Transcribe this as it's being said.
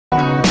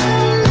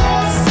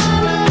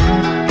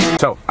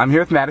So, I'm here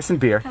with Madison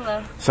Beer.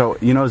 Hello. So,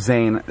 you know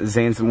Zane.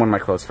 Zane's one of my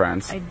close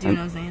friends. I do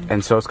know Zane.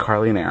 And so is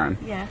Carly and Aaron.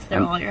 Yes,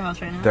 they're all at your house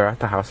right now. They're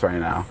at the house right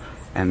now.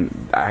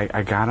 And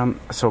I got them.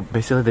 So,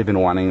 basically, they've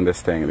been wanting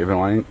this thing. They've been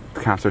wanting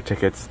concert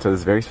tickets to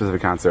this very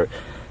specific concert.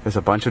 There's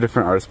a bunch of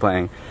different artists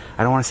playing.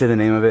 I don't want to say the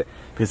name of it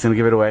because it's going to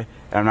give it away.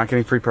 And I'm not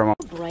getting free promo.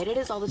 How bright it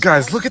is all the time.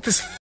 Guys, look at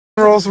this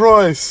Rolls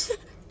Royce.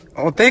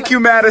 Oh, thank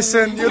you,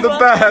 Madison. You're the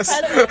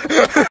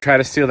best. Try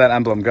to steal that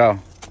emblem. Go.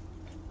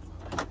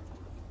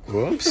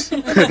 Whoops.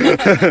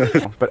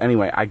 But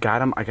anyway, I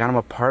got him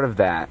a part of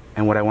that,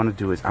 and what I want to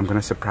do is I'm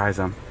gonna surprise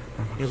him.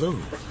 Hello.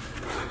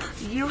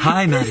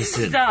 Hi,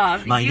 Madison.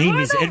 Stop. My name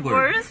is Edward.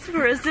 Worst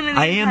person in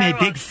the I am a entire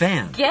big world.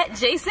 fan. Get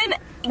Jason.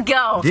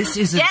 Go. This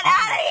is Get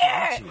out of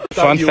here.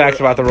 Fun fact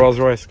about the Rolls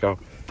Royce. Go.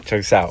 Check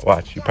this out.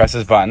 Watch. You press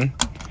this button,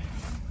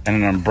 and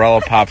an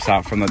umbrella pops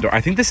out from the door.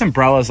 I think this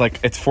umbrella is like,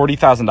 it's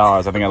 $40,000.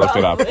 I think I looked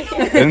it up.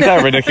 Isn't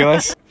that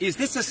ridiculous? Is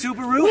this a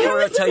Subaru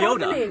or a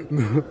Toyota?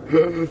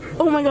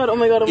 Oh my god, oh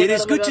my god, oh my god. It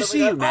is good to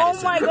see you,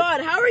 Madison. Oh my god,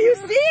 how are you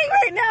seeing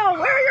right now?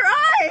 Where are your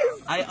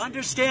eyes? I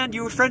understand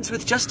you were friends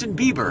with Justin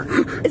Bieber.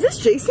 Is this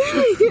Jason?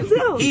 I can't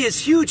tell. He is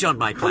huge on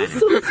my planet.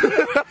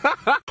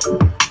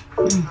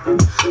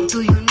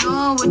 Do you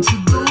know what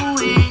you're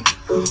doing?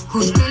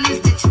 Whose feelings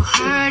that you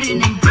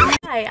hurting and bruising?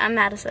 Hi, I'm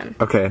Madison.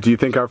 Okay. Do you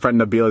think our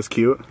friend Nabil is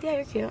cute? Yeah,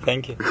 you're cute.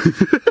 Thank you.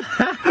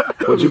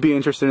 Would you be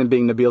interested in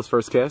being Nabil's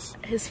first kiss?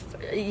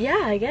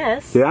 Yeah, I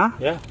guess. Yeah?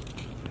 Yeah.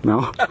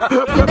 No?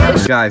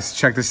 Guys,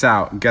 check this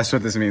out. Guess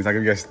what this means? I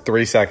can guess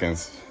 3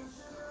 seconds.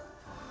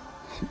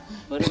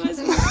 What am I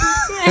supposed to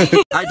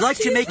say? I'd like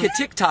to make a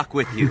TikTok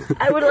with you.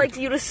 I would like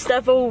you to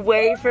step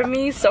away from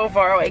me so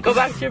far away. Go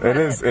back to your bed.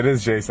 It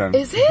is Jason.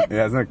 Is it?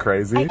 Yeah, isn't it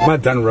crazy? I'm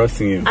not done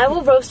roasting you. I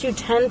will roast you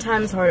 10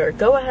 times harder.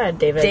 Go ahead,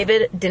 David.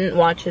 David didn't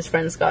watch his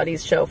friend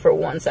Scotty's show for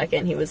 1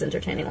 second. He was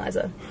entertaining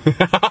Liza.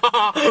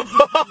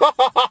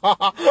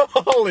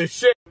 Holy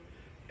shit.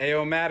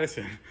 Ayo,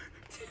 Madison.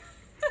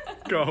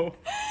 Go.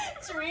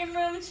 Dream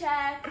room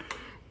check.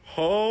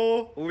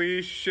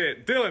 Holy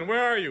shit. Dylan,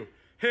 where are you?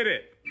 Hit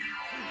it.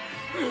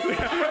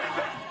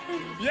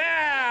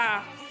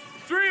 Yeah!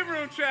 Dream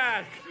room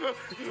check!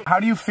 How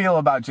do you feel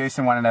about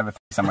Jason wanting to have a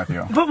threesome with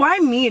you? But why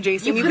me,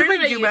 Jason? You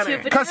couldn't do better.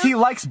 Because he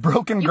likes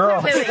broken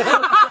girls. Is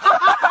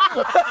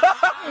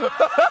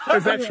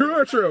that true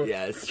or true?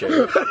 Yeah, it's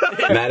true.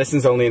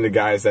 Madison's only into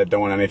guys that don't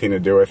want anything to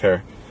do with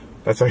her.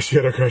 That's why she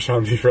had a crush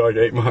on me for like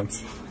 8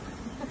 months.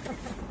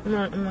 I'm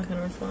not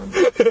gonna respond.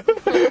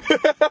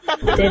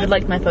 David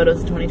liked my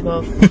photos in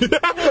 2012.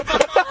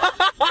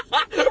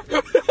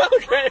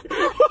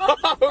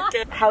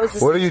 Okay. How is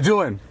this? What are you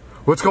doing?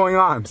 What's going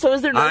on? So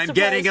is there no I'm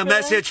getting a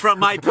message from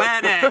my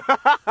planet.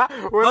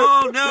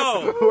 Oh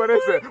no! What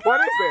is it?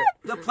 What is it?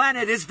 The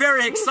planet is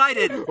very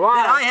excited Why?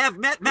 that I have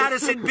met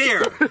Madison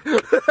Beer.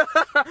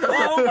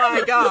 Oh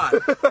my god.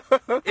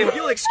 If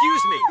you'll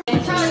excuse me.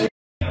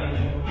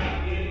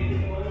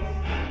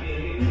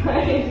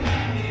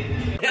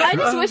 I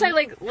just wish I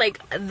like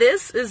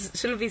this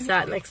shouldn't be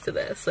sat next to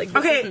this. Like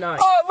this is not.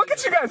 Oh, look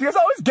at you guys. You guys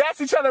always gas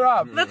each other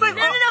up. That's like,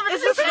 No, but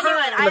this is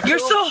genuine. you're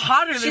so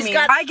hotter than me.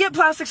 I get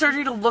plastic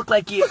surgery to look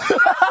like you.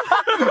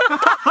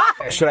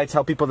 Should I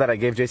tell people that I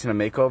gave Jason a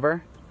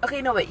makeover?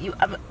 Okay, no, wait.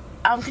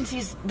 I'm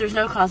confused. There's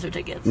no concert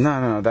tickets.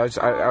 No. That was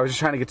I was just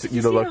trying to get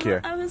you to look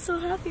here. I was so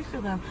happy for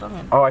them.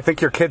 Oh, I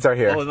think your kids are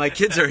here. Oh, my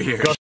kids are here.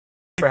 Go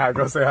say hi.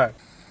 Go say hi.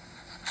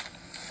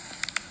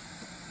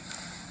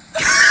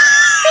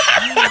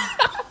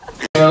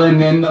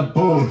 Chilling in the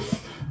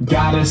booth,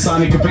 got a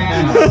Sonny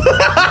Cabana.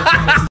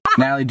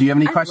 Natalie, do you have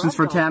any questions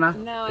for Tana?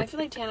 No, I feel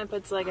like Tana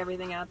puts like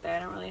everything out there. I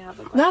don't really have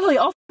a question. Natalie,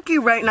 I'll f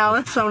you right now.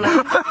 That's so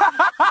nice.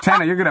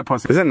 Tana, you're good at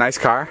posting. Is it a nice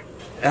car?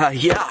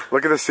 Yeah.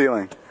 Look at the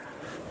ceiling.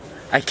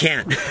 I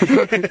can't.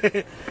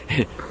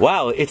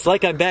 Wow, it's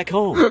like I'm back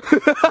home.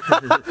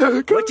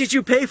 What did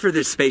you pay for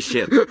this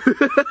spaceship?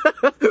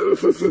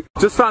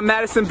 Just saw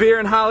Madison Beer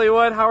in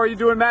Hollywood. How are you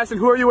doing, Madison?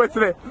 Who are you with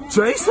today?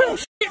 Jason?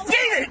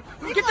 David!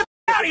 Get the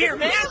out of here,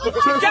 man!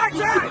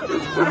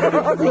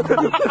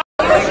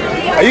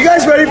 Are you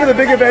guys ready for the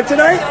big event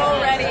tonight?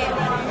 So ready.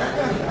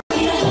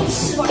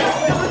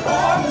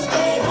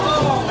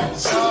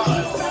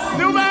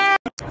 New man!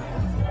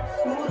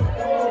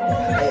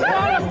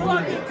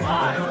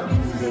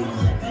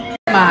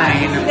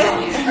 Mine.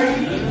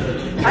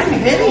 I'm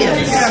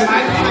hideous.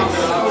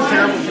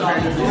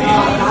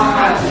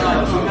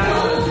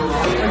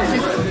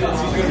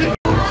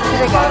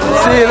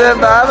 See them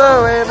by the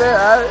way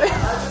that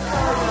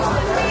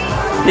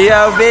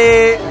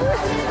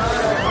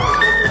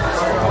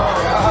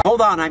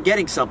Hold on, I'm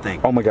getting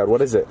something. Oh my god,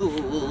 what is it?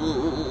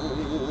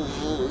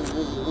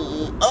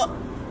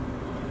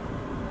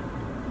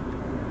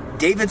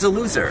 David's a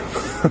loser.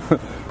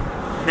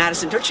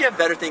 Madison, don't you have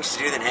better things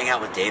to do than hang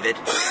out with David?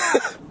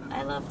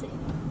 I love David.